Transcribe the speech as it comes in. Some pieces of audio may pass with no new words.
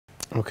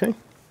Okay.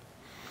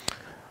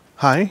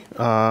 Hi,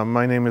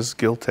 my name is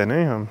Gil Tene.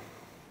 I'm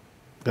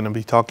going to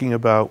be talking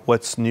about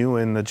what's new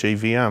in the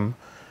JVM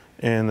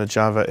in the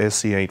Java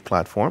SE8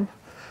 platform.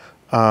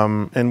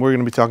 And we're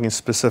going to be talking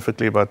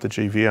specifically about the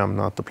JVM,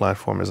 not the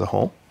platform as a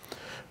whole.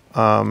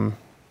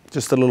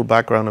 Just a little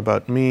background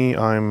about me.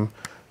 I'm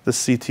the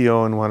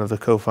CTO and one of the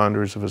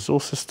co-founders of Azul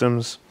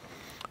Systems.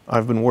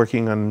 I've been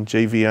working on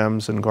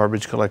JVMs and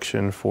garbage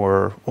collection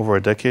for over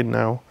a decade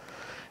now.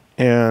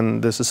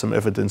 And this is some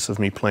evidence of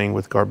me playing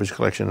with garbage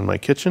collection in my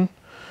kitchen.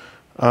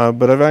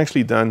 But I've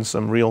actually done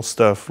some real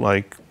stuff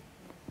like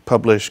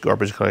publish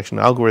garbage collection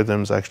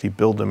algorithms, actually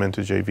build them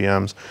into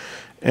JVMs.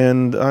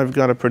 And I've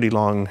got a pretty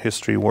long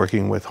history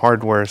working with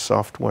hardware,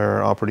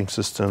 software, operating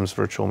systems,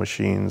 virtual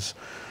machines,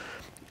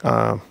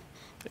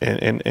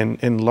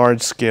 in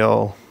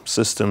large-scale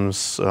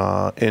systems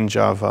in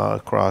Java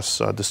across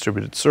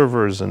distributed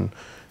servers and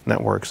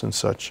networks and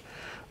such.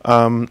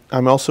 I'm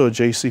also a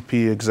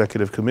JCP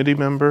Executive Committee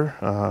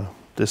member.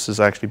 This is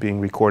actually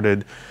being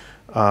recorded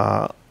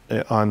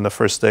on the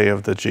first day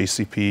of the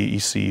JCP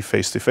EC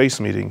face-to-face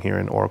meeting here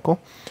in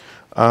Oracle.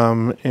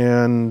 That's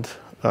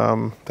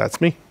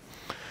me.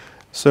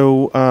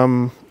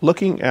 So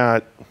looking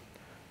at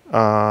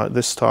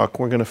this talk,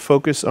 we're going to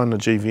focus on the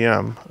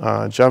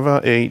JVM.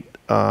 Java 8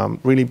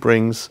 really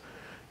brings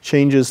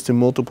changes to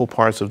multiple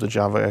parts of the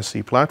Java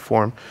SE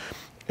platform.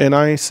 And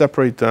I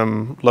separate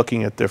them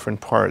looking at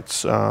different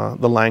parts.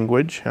 The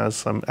language has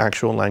some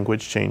actual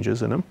language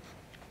changes in them.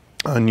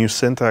 New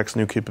syntax,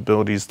 new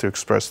capabilities to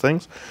express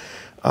things.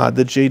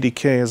 The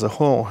JDK as a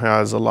whole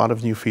has a lot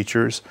of new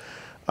features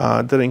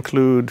that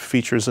include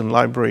features in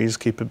libraries,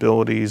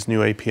 capabilities,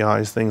 new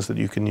APIs, things that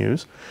you can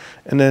use.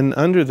 And then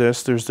under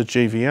this, there's the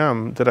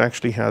JVM that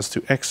actually has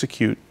to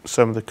execute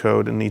some of the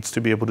code and needs to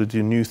be able to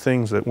do new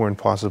things that weren't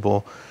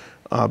possible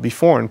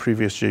before in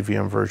previous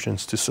JVM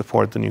versions to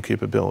support the new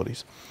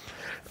capabilities.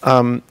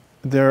 When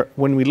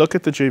we look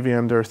at the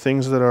JVM, there are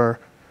things that are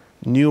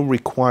new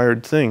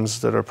required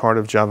things that are part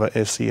of Java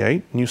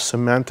SE8, new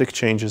semantic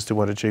changes to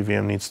what a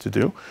JVM needs to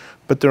do.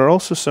 But there are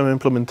also some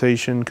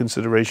implementation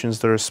considerations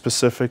that are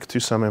specific to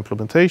some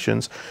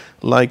implementations,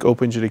 like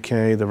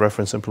OpenJDK, the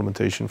reference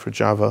implementation for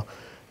Java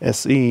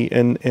SE.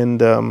 And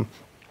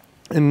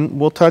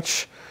we'll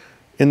touch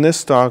in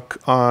this talk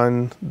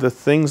on the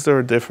things that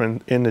are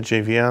different in the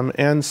JVM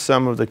and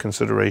some of the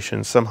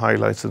considerations, some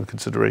highlights and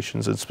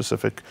considerations in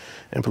specific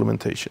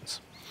implementations.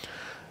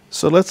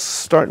 So let's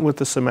start with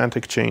the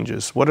semantic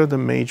changes. What are the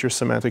major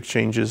semantic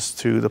changes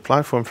to the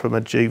platform from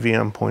a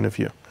JVM point of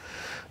view?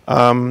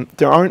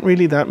 There aren't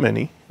really that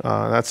many.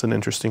 That's an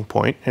interesting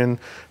point. And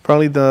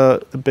probably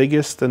the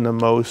biggest and the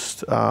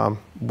most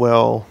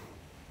well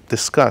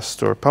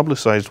discussed or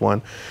publicized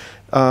one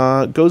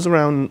goes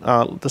around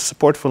the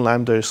support for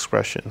Lambda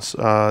expressions.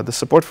 The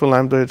support for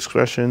Lambda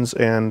expressions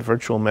and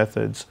virtual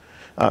methods,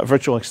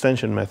 virtual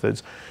extension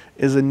methods,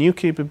 is a new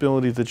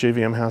capability that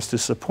JVM has to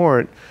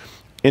support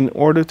in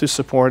order to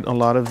support a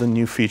lot of the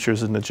new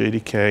features in the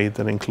JDK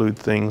that include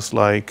things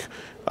like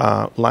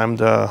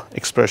Lambda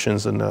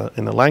expressions in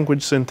the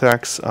language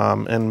syntax,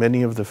 and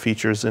many of the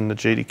features in the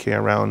JDK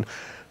around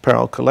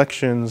parallel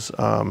collections,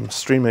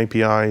 stream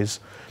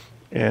APIs,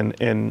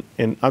 and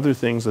other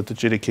things that the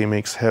JDK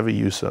makes heavy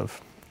use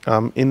of.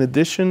 In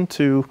addition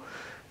to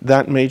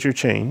that major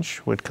change,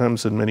 which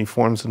comes in many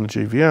forms in the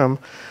JVM,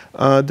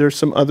 there's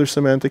some other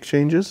semantic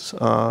changes.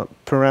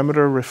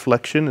 Parameter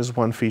reflection is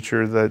one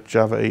feature that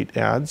Java 8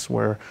 adds,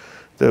 where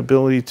the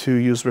ability to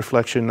use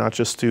reflection not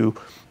just to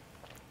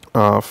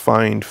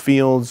find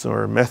fields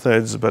or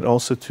methods, but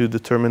also to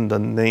determine the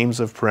names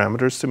of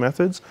parameters to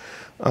methods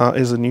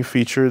is a new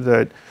feature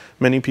that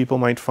many people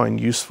might find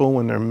useful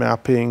when they're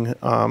mapping,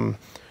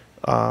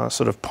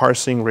 sort of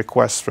parsing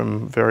requests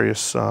from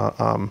various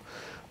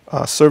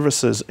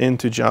services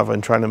into Java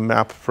and trying to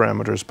map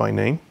parameters by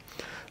name.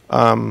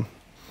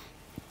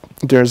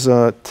 There's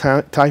a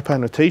type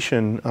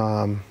annotation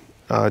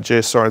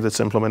JSR that's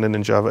implemented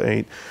in Java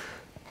 8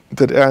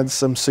 that adds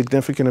some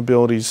significant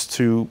abilities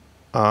to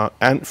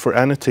for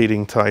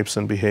annotating types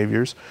and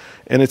behaviors,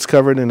 and it's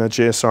covered in a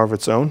JSR of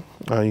its own.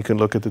 You can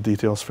look at the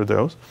details for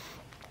those.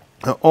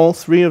 All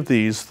three of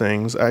these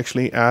things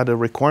actually add a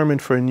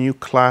requirement for a new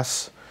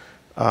class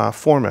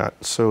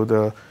format. So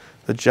the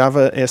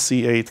Java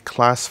SE8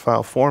 class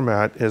file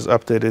format is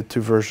updated to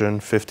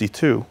version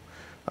 52,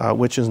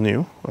 which is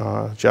new.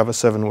 Java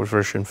 7 was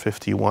version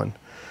 51.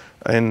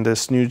 And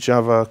this new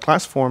Java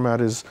class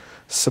format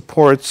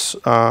supports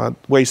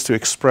ways to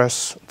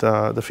express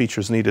the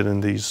features needed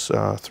in these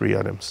three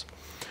items.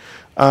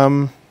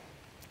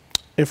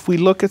 If we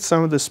look at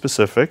some of the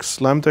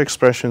specifics, Lambda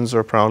expressions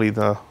are probably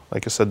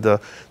like I said, the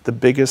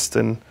biggest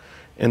and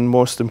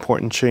most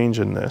important change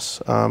in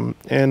this.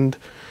 And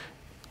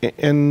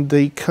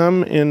they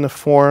come in the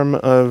form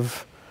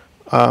of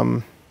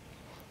a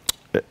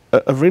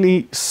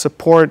really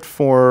support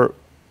for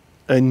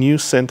a new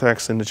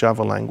syntax in the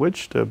Java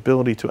language, the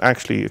ability to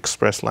actually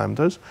express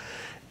lambdas,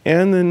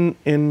 and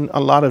in a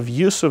lot of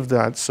use of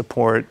that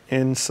support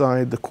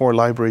inside the core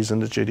libraries in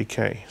the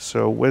JDK.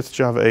 So with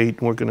Java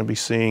 8, we're going to be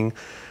seeing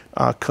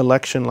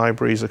collection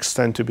libraries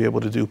extend to be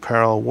able to do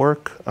parallel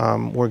work.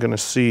 We're going to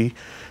see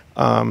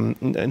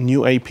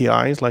new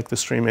APIs like the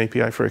Stream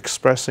API for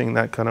expressing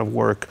that kind of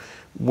work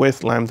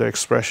with Lambda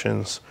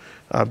expressions,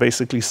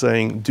 basically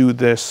saying do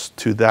this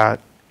to that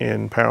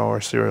in parallel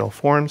or serial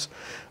forms.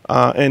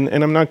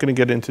 And I'm not going to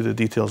get into the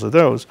details of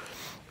those,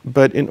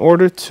 but in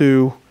order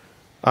to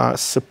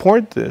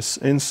support this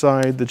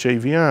inside the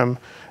JVM,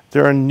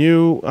 there are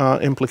new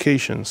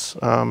implications.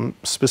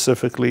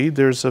 Specifically,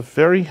 there's a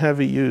very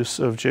heavy use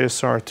of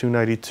JSR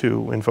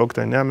 292, invoke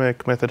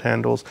dynamic method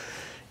handles,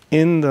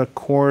 in the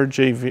core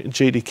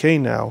JDK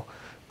now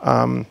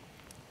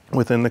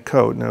within the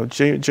code. Now,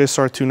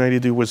 JSR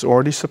 292 was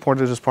already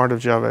supported as part of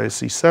Java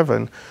SE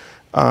 7,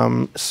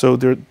 so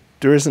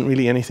there isn't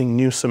really anything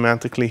new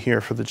semantically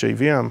here for the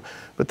JVM,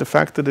 but the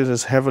fact that it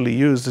is heavily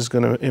used is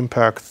going to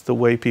impact the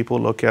way people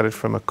look at it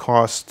from a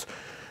cost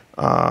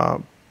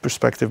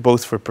perspective,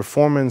 both for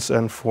performance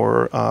and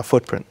for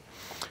footprint.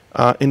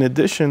 In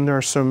addition, there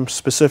are some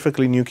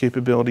specifically new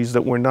capabilities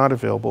that were not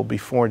available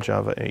before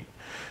Java 8.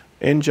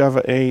 In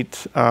Java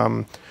 8,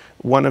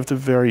 one of the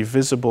very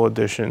visible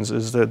additions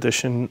is the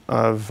addition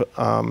of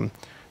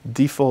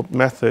default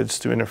methods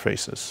to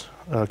interfaces,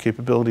 a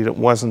capability that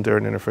wasn't there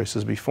in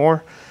interfaces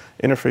before.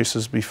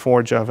 Interfaces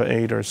before Java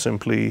 8 are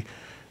simply,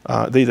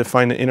 they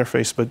define an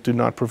interface but do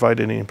not provide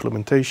any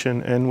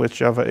implementation. And with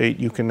Java 8,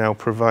 you can now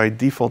provide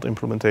default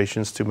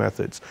implementations to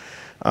methods.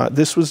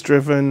 This was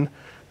driven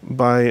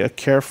by a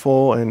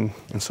careful and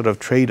sort of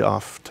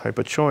trade-off type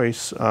of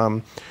choice,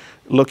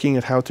 looking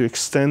at how to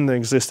extend the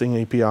existing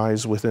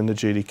APIs within the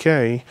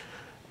JDK,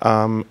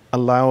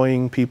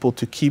 allowing people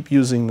to keep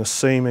using the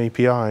same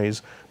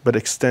APIs but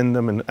extend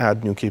them and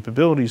add new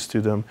capabilities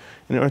to them.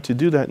 In order to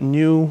do that,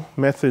 new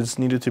methods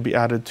needed to be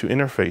added to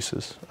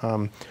interfaces.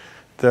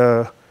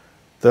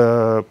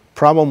 The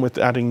problem with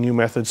adding new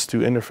methods to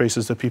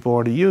interfaces that people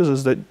already use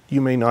is that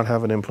you may not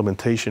have an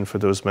implementation for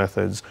those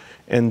methods,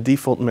 and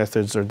default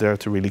methods are there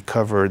to really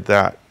cover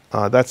that.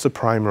 That's the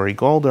primary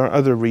goal. There are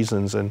other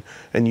reasons and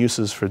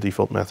uses for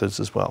default methods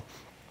as well.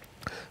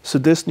 So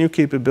this new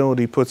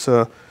capability puts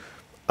a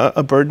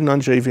burden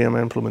on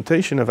JVM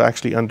implementation of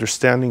actually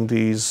understanding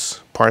these,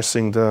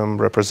 parsing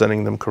them,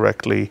 representing them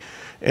correctly.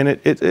 And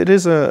it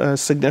is a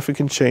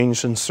significant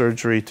change in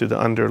surgery to the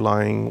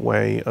underlying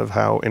way of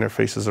how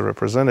interfaces are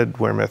represented,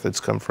 where methods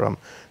come from,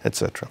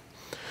 etc.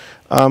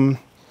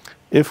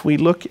 If we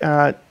look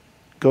at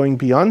going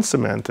beyond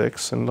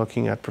semantics and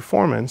looking at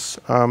performance,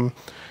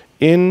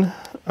 in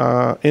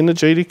the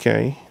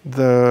JDK,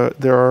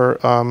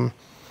 there are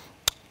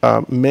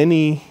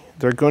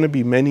going to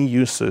be many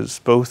uses,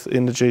 both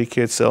in the JDK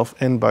itself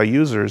and by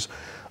users,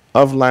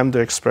 of Lambda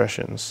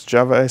expressions.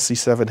 Java SE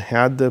 7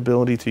 had the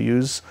ability to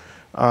use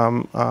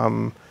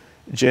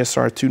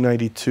JSR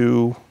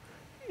 292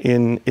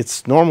 in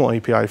its normal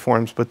API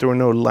forms, but there were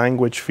no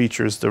language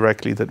features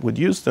directly that would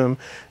use them.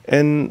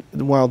 And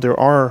while there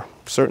are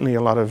certainly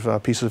a lot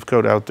of pieces of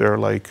code out there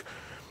like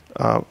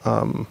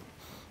Groovy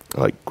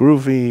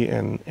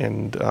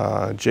and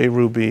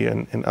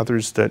JRuby and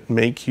others that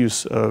make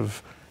use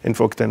of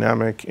invoke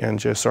dynamic and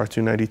JSR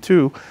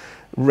 292,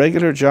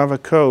 regular Java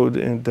code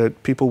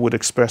that people would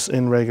express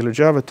in regular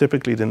Java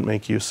typically didn't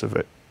make use of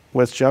it.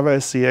 With Java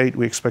SE 8,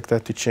 we expect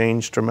that to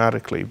change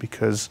dramatically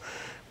because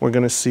we're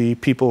going to see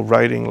people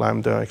writing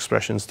Lambda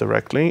expressions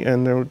directly,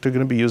 and they're going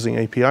to be using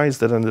APIs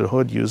that under the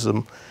hood use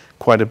them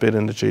quite a bit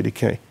in the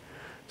JDK.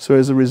 So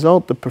as a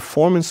result, the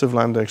performance of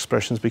Lambda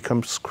expressions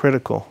becomes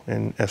critical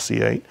in SE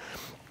 8,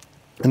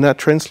 and that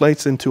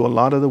translates into a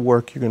lot of the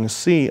work you're going to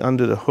see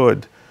under the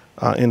hood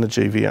in the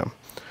JVM.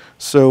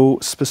 So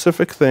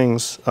specific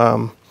things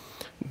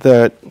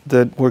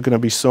that we're going to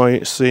be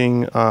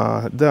seeing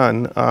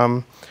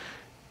done.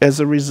 As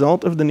a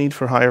result of the need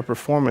for higher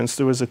performance,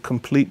 there was a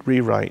complete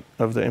rewrite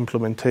of the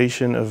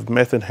implementation of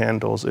method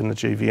handles in the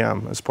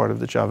JVM as part of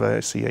the Java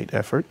SE 8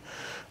 effort.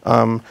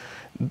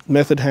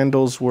 Method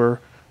handles were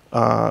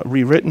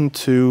rewritten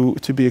to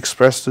be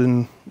expressed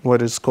in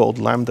what is called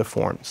Lambda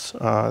forms.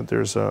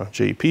 There's a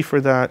JEP for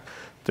that.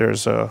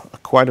 There's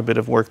quite a bit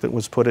of work that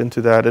was put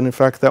into that. And in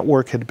fact, that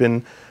work had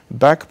been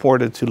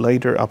backported to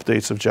later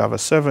updates of Java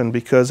 7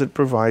 because it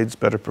provides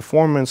better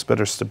performance,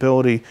 better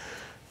stability,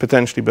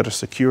 potentially better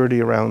security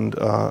around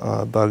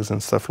bugs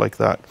and stuff like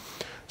that.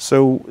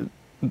 So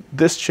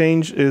this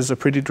change is a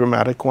pretty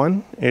dramatic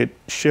one. It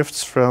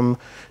shifts from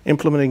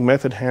implementing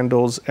method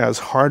handles as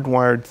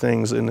hardwired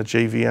things in the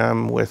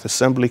JVM with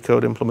assembly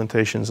code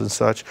implementations and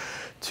such,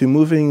 to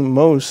moving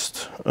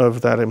most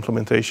of that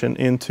implementation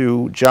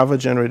into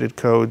Java-generated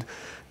code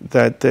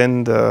that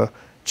then the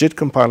JIT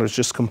compilers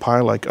just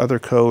compile like other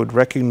code,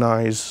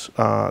 recognize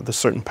the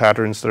certain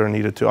patterns that are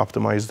needed to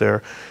optimize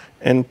there,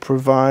 and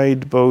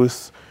provide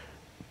both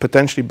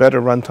potentially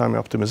better runtime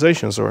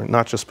optimizations, or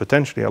not just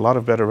potentially, a lot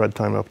of better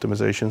runtime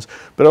optimizations,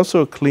 but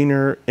also a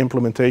cleaner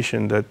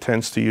implementation that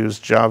tends to use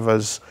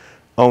Java's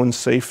own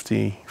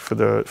safety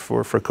for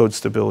code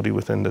stability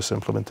within this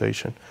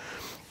implementation.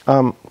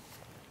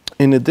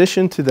 In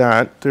addition to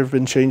that, there have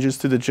been changes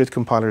to the JIT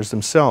compilers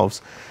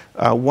themselves.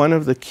 One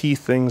of the key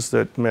things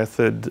that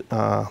method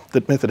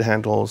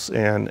handles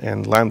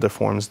and Lambda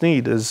forms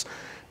need is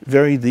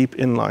very deep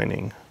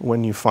inlining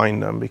when you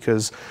find them,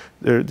 because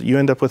you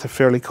end up with a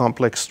fairly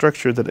complex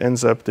structure that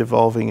ends up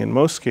devolving in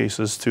most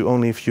cases to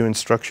only a few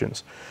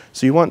instructions.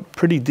 So you want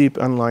pretty deep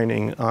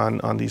inlining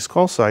on these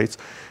call sites,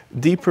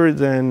 deeper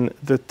than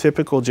the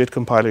typical JIT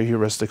compiler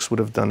heuristics would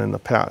have done in the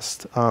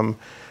past.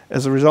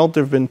 As a result,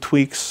 there have been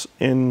tweaks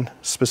in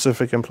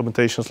specific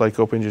implementations like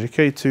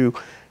OpenJDK to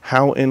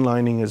how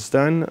inlining is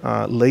done.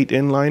 Late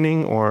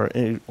inlining or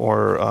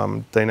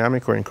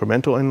dynamic or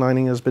incremental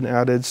inlining has been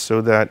added,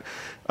 so that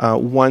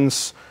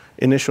once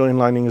initial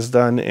inlining is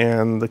done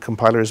and the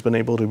compiler has been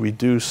able to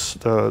reduce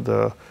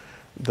the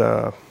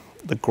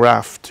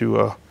graph to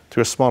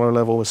a smaller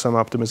level with some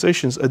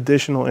optimizations,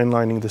 additional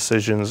inlining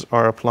decisions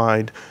are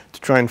applied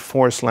to try and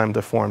force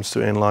Lambda forms to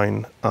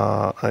inline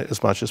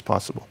as much as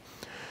possible.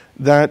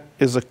 That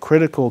is a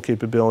critical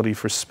capability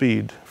for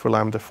speed for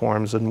Lambda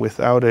forms, and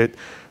without it,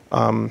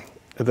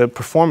 the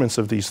performance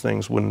of these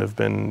things wouldn't have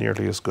been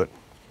nearly as good.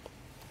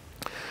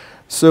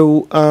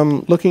 So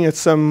looking at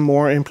some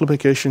more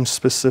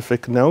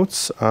implementation-specific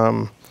notes,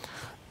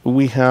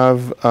 we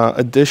have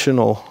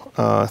additional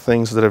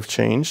things that have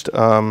changed.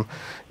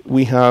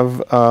 We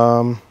have,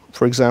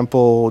 for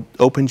example,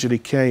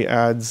 OpenJDK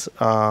adds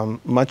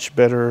much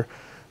better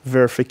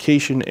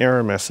verification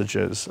error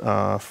messages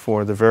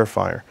for the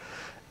verifier.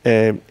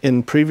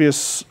 In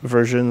previous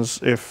versions,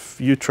 if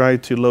you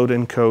tried to load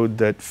in code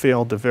that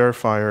failed the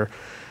verifier,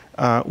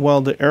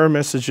 while the error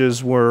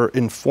messages were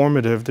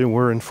informative, they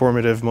were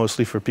informative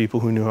mostly for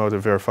people who knew how the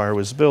verifier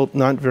was built,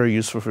 not very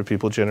useful for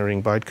people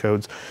generating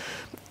bytecodes.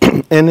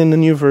 And in the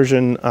new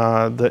version,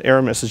 the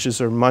error messages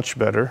are much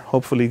better,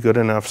 hopefully good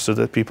enough so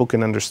that people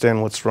can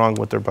understand what's wrong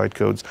with their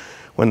bytecodes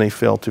when they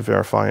fail to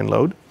verify and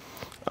load.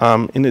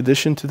 In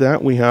addition to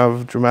that, we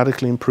have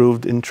dramatically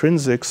improved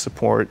intrinsic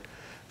support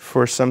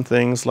for some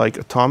things like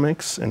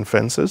atomics and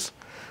fences.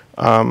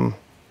 For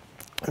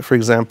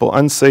example,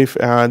 unsafe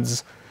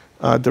adds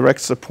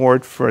direct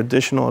support for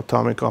additional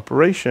atomic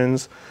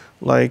operations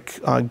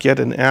like get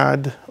and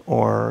add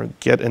or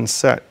get and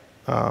set.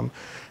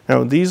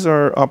 Now, these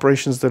are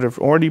operations that have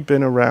already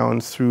been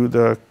around through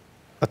the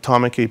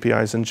atomic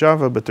APIs in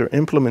Java, but their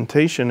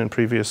implementation in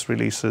previous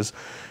releases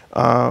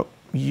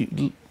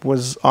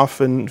was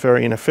often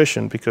very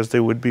inefficient because they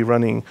would be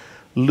running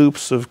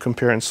loops of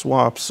compare and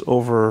swaps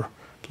over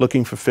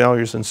looking for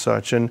failures and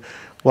such. And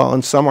while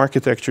in some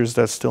architectures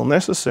that's still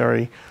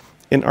necessary,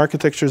 in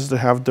architectures that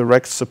have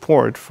direct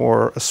support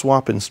for a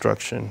swap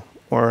instruction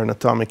or an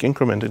atomic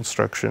increment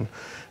instruction,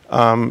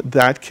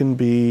 that can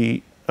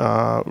be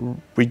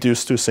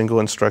reduced to a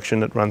single instruction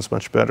that runs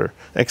much better.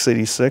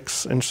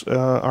 x86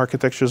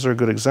 architectures are a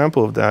good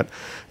example of that.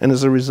 And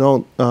as a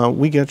result,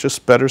 we get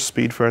just better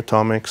speed for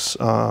atomics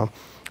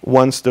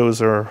once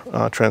those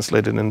are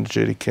translated into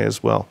JDK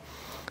as well.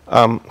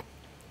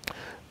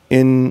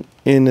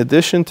 In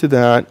addition to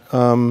that,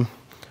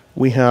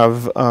 we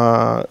have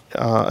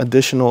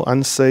additional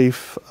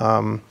unsafe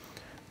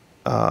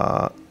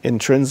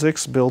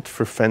intrinsics built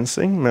for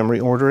fencing, memory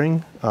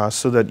ordering,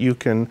 so that you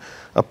can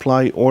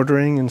apply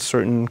ordering in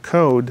certain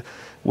code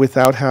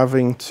without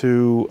having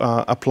to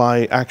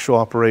apply actual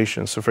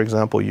operations. So for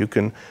example, you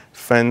can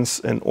fence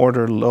and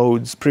order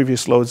loads,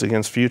 previous loads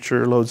against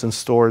future loads and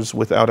stores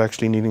without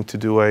actually needing to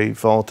do a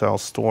volatile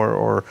store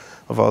or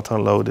a volatile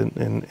load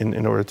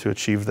in order to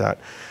achieve that.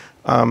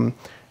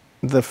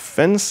 The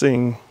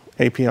fencing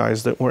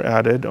APIs that were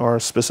added are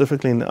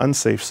specifically in the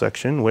unsafe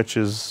section, which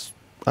is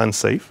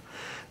unsafe.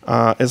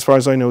 As far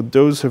as I know,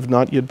 those have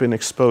not yet been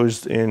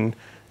exposed in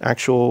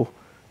actual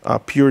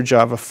pure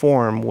Java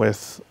form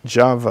with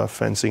Java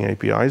fencing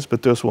APIs,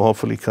 but those will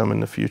hopefully come in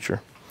the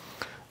future.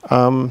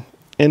 And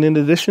in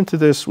addition to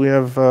this, we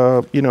have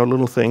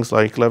little things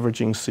like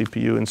leveraging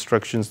CPU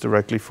instructions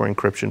directly for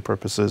encryption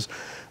purposes,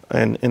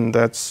 and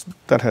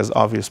that has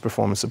obvious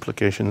performance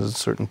implications in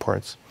certain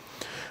parts.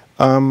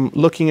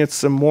 Looking at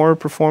some more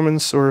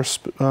performance or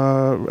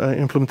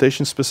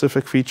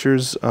implementation-specific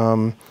features,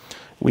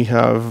 we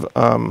have,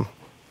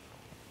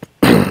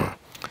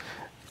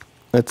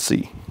 let's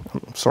see,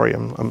 sorry,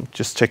 I'm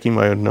just checking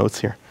my own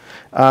notes here.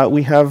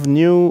 We have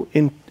new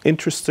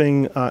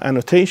interesting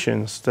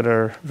annotations that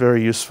are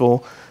very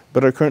useful,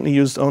 but are currently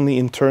used only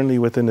internally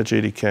within the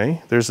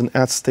JDK. There's an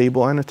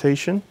 @stable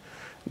annotation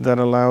that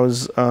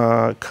allows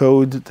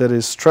code that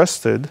is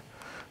trusted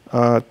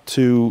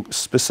to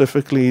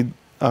specifically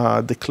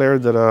declare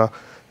that a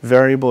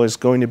variable is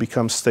going to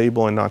become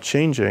stable and not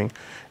changing,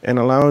 and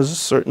allows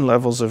certain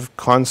levels of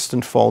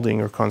constant folding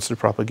or constant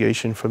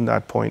propagation from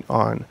that point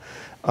on.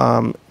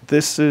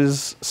 This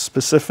is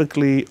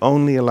specifically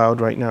only allowed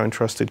right now in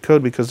trusted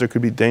code because there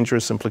could be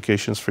dangerous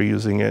implications for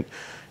using it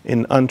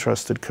in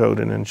untrusted code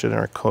and in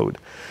generic code.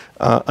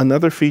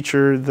 Another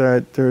feature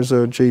that there's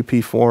a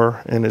JP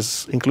for and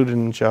is included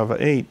in Java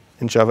 8,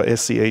 in Java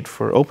SE8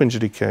 for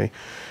OpenJDK,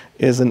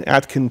 is an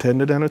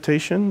 @contended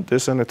annotation.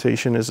 This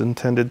annotation is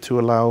intended to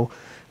allow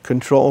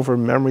control over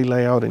memory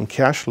layout and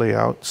cache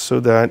layout so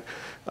that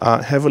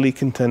heavily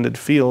contended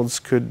fields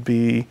could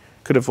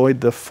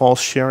avoid the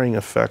false sharing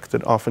effect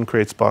that often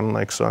creates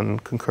bottlenecks on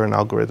concurrent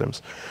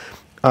algorithms.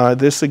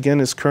 This again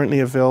is currently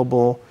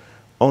available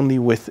only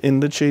within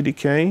the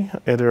JDK.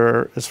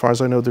 As far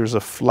as I know, there's a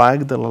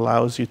flag that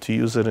allows you to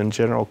use it in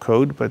general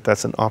code, but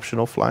that's an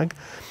optional flag.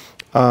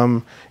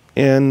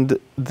 And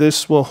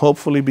this will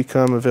hopefully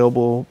become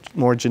available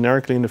more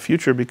generically in the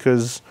future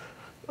because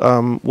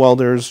while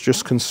there's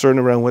just concern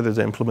around whether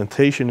the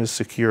implementation is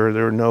secure,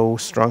 there are no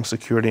strong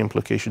security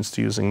implications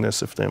to using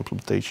this if the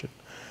implementation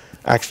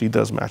actually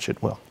does match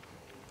it well.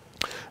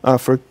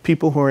 For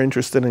people who are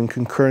interested in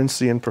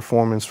concurrency and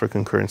performance for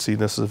concurrency,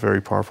 this is a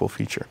very powerful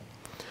feature.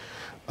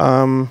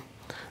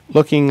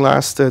 Looking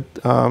last at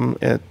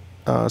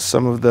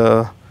some of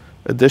the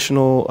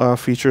additional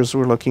features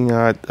we're looking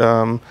at,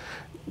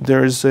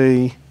 there's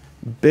a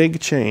big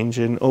change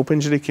in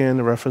OpenJDK and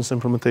the reference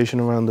implementation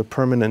around the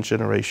permanent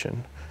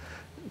generation.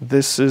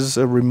 This is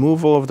a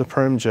removal of the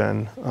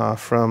permgen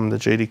from the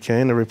JDK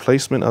and a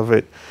replacement of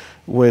it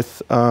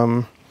with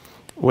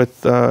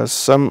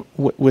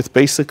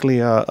basically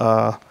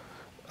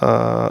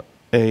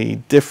a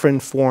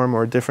different form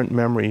or different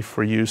memory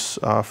for use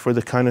for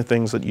the kind of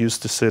things that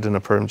used to sit in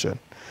a permgen.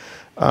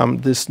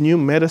 This new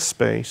meta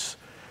space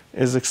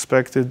is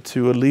expected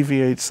to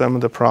alleviate some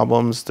of the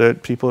problems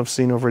that people have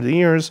seen over the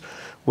years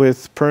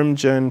with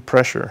permgen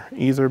pressure,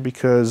 either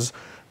because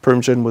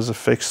permgen was a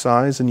fixed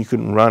size and you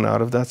couldn't run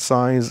out of that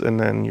size, and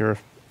then your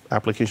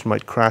application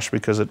might crash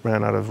because it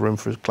ran out of room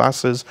for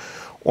classes,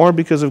 or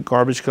because of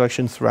garbage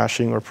collection,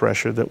 thrashing, or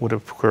pressure that would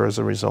occur as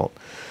a result.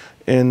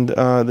 And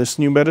this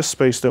new meta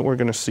space that we're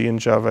going to see in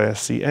Java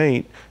SE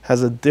 8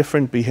 has a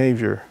different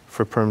behavior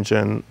for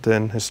permgen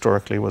than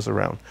historically was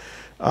around.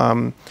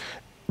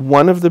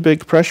 One of the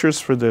big pressures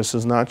for this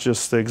is not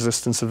just the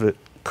existence of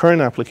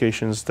current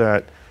applications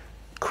that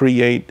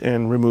create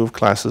and remove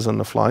classes on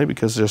the fly,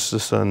 because this is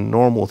just a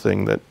normal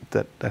thing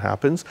that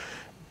happens,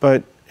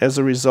 but as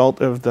a result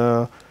of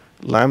the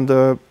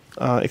Lambda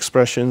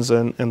expressions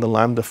and the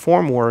Lambda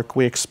form work,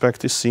 we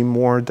expect to see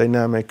more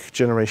dynamic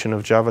generation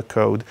of Java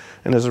code,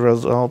 and as a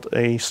result,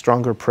 a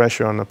stronger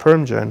pressure on the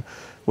permgen,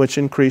 which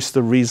increased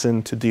the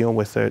reason to deal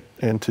with it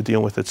and to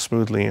deal with it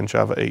smoothly in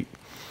Java 8.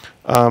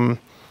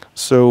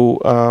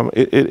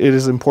 It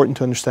is important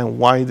to understand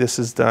why this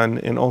is done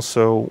and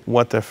also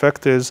what the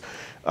effect is.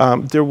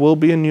 There will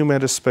be a new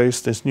meta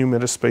space. This new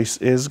meta space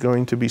is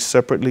going to be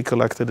separately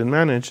collected and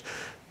managed,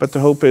 but the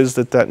hope is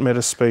that that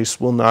meta space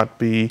will not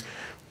be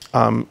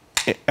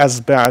as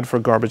bad for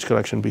garbage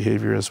collection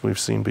behavior as we've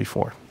seen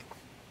before.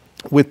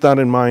 With that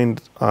in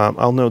mind,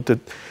 I'll note that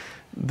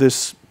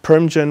this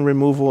permgen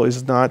removal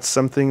is not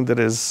something that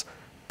is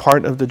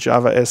part of the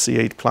Java SE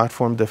 8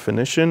 platform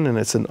definition, and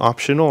it's an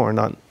optional or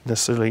not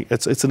necessarily,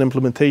 it's an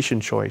implementation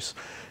choice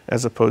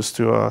as opposed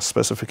to a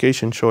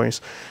specification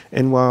choice.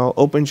 And while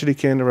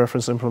OpenJDK and the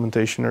reference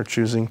implementation are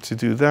choosing to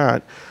do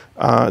that,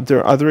 there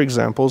are other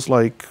examples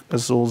like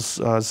Azul's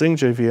Zing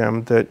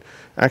JVM that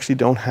actually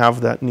don't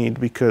have that need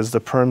because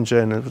the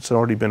permgen has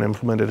already been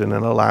implemented in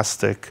an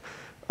elastic,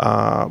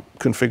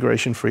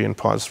 configuration-free and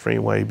pause-free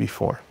way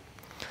before.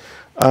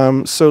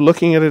 So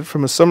looking at it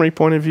from a summary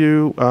point of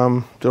view,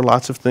 there are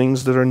lots of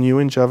things that are new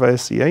in Java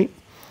SE 8.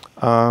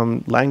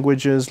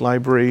 Languages,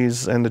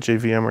 libraries, and the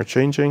JVM are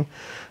changing.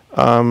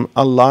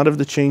 A lot of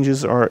the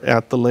changes are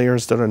at the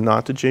layers that are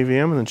not the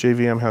JVM, and the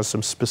JVM has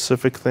some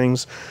specific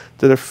things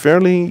that are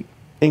fairly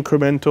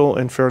incremental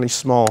and fairly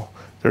small.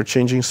 They're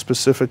changing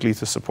specifically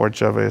to support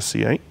Java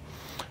SE 8.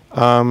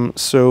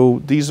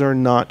 So these are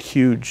not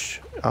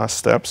huge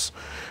steps.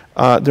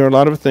 There are a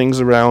lot of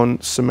things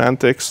around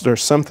semantics. There are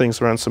some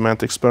things around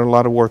semantics, but a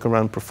lot of work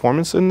around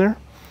performance in there.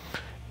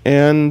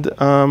 And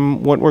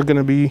what we're going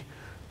to be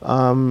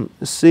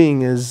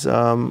seeing is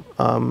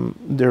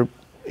there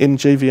in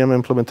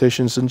JVM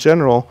implementations in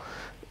general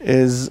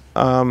is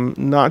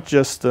not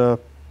just the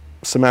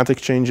semantic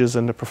changes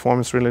and the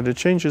performance-related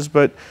changes,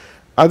 but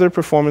other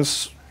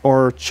performance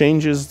or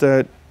changes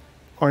that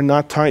are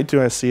not tied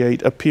to SE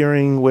 8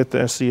 appearing with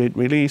the SE 8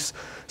 release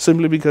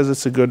simply because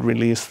it's a good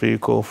release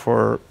vehicle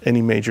for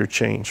any major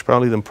change.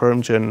 Probably the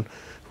permgen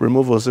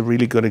removal is a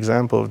really good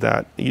example of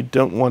that. You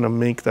don't want to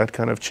make that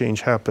kind of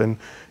change happen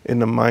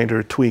in a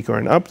minor tweak or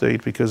an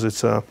update because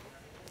it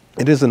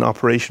is an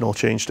operational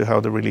change to how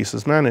the release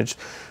is managed,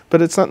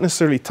 but it's not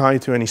necessarily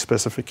tied to any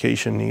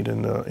specification need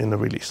in the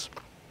release.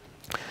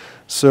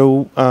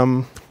 So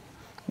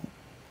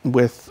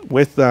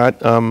with that,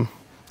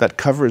 that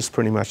covers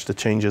pretty much the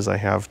changes I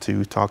have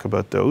to talk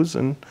about those.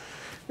 And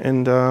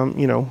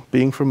you know,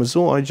 being from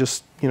Azul, I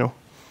just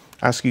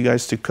ask you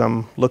guys to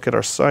come look at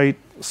our site,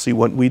 see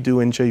what we do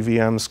in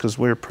JVMs, because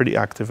we're pretty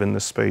active in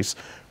this space,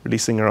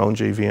 releasing our own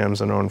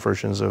JVMs and our own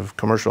versions of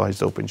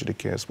commercialized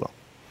OpenJDK as well.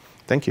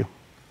 Thank you.